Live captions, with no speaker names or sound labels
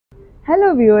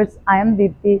Hello viewers, I am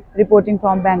Deepthi reporting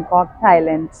from Bangkok,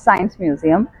 Thailand Science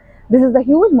Museum. This is the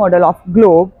huge model of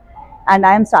globe and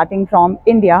I am starting from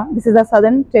India. This is the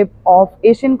southern tip of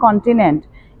Asian continent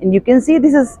and you can see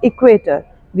this is equator.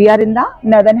 We are in the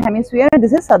northern hemisphere and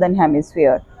this is southern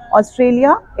hemisphere.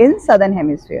 Australia in southern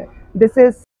hemisphere. This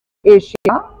is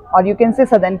Asia, or you can say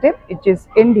southern tip, which is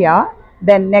India.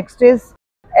 Then next is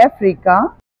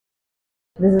Africa.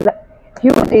 This is a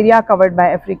huge area covered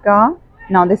by Africa.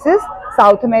 Now this is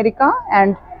South America,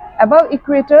 and above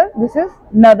equator this is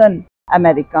Northern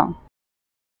America.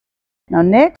 Now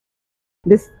next,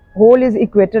 this whole is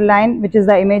equator line, which is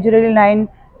the imaginary line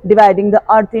dividing the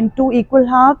earth in two equal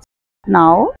halves.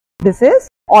 Now this is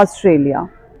Australia.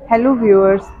 Hello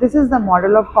viewers, this is the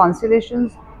model of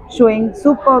constellations showing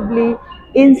superbly.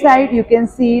 Inside you can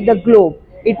see the globe.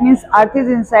 It means earth is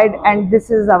inside and this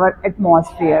is our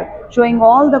atmosphere. Showing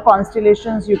all the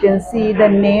constellations, you can see the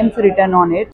names written on it.